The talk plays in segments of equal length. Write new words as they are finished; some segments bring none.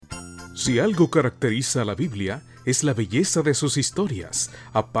Si algo caracteriza a la Biblia, es la belleza de sus historias,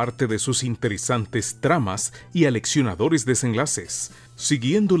 aparte de sus interesantes tramas y aleccionadores desenlaces,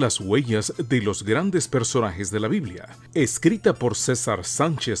 siguiendo las huellas de los grandes personajes de la Biblia, escrita por César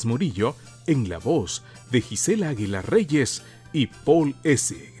Sánchez Murillo, en la voz de Gisela Aguilar Reyes y Paul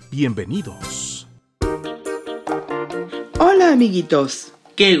S. Bienvenidos. Hola, amiguitos.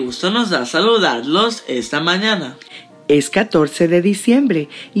 Qué gusto nos da saludarlos esta mañana. Es 14 de diciembre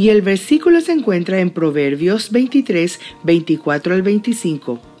y el versículo se encuentra en Proverbios 23, 24 al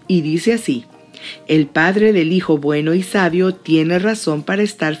 25 y dice así: El padre del hijo bueno y sabio tiene razón para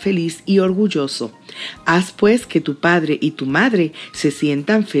estar feliz y orgulloso. Haz pues que tu padre y tu madre se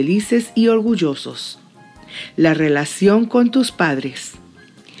sientan felices y orgullosos. La relación con tus padres.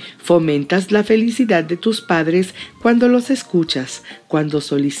 Fomentas la felicidad de tus padres cuando los escuchas, cuando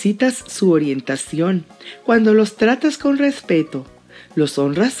solicitas su orientación, cuando los tratas con respeto. Los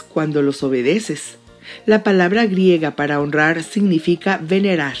honras cuando los obedeces. La palabra griega para honrar significa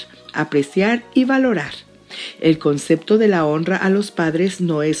venerar, apreciar y valorar. El concepto de la honra a los padres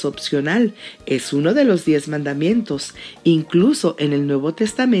no es opcional, es uno de los 10 mandamientos. Incluso en el Nuevo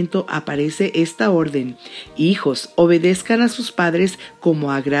Testamento aparece esta orden: hijos, obedezcan a sus padres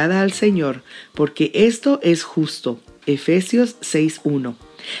como agrada al Señor, porque esto es justo. Efesios 6:1.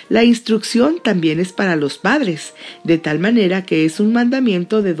 La instrucción también es para los padres, de tal manera que es un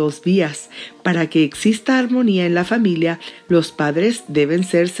mandamiento de 2 vías. Para que exista armonía en la familia, los padres deben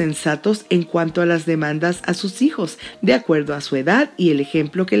ser sensatos en cuanto a las demandas a sus hijos, de acuerdo a su edad y el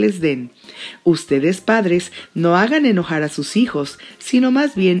ejemplo que les den. Ustedes, padres, no hagan enojar a sus hijos, sino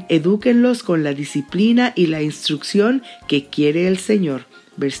más bien edúquenlos con la disciplina y la instrucción que quiere el Señor.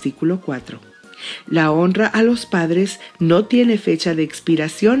 Versículo 4. La honra a los padres no tiene fecha de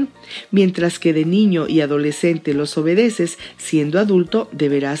expiración. Mientras que de niño y adolescente los obedeces, siendo adulto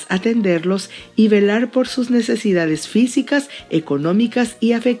deberás atenderlos y velar por sus necesidades físicas, económicas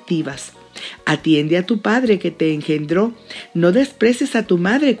y afectivas. Atiende a tu padre que te engendró. No desprecies a tu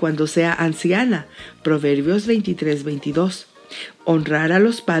madre cuando sea anciana. Proverbios 23:22. Honrar a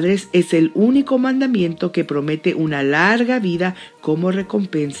los padres es el único mandamiento que promete una larga vida como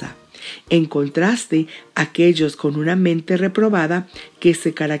recompensa. En contraste, aquellos con una mente reprobada, que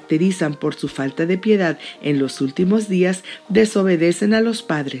se caracterizan por su falta de piedad en los últimos días, desobedecen a los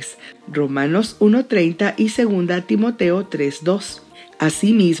padres. Romanos 1:30 y 2 Timoteo 3:2.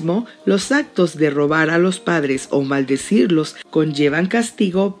 Asimismo, los actos de robar a los padres o maldecirlos conllevan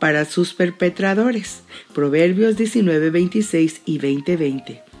castigo para sus perpetradores. Proverbios 19:26 y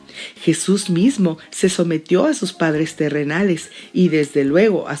 20:20. Jesús mismo se sometió a sus padres terrenales y desde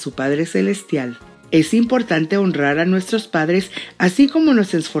luego a su Padre Celestial. Es importante honrar a nuestros padres, así como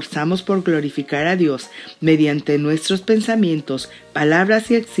nos esforzamos por glorificar a Dios mediante nuestros pensamientos, palabras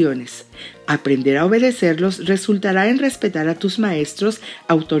y acciones. Aprender a obedecerlos resultará en respetar a tus maestros,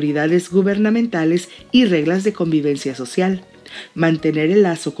 autoridades gubernamentales y reglas de convivencia social. Mantener el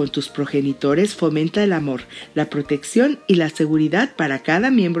lazo con tus progenitores fomenta el amor, la protección y la seguridad para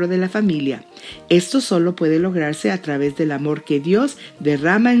cada miembro de la familia. Esto solo puede lograrse a través del amor que Dios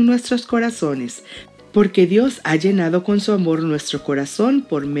derrama en nuestros corazones, porque Dios ha llenado con su amor nuestro corazón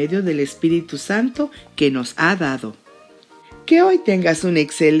por medio del Espíritu Santo que nos ha dado. Que hoy tengas un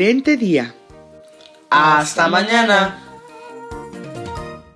excelente día. ¡Hasta mañana!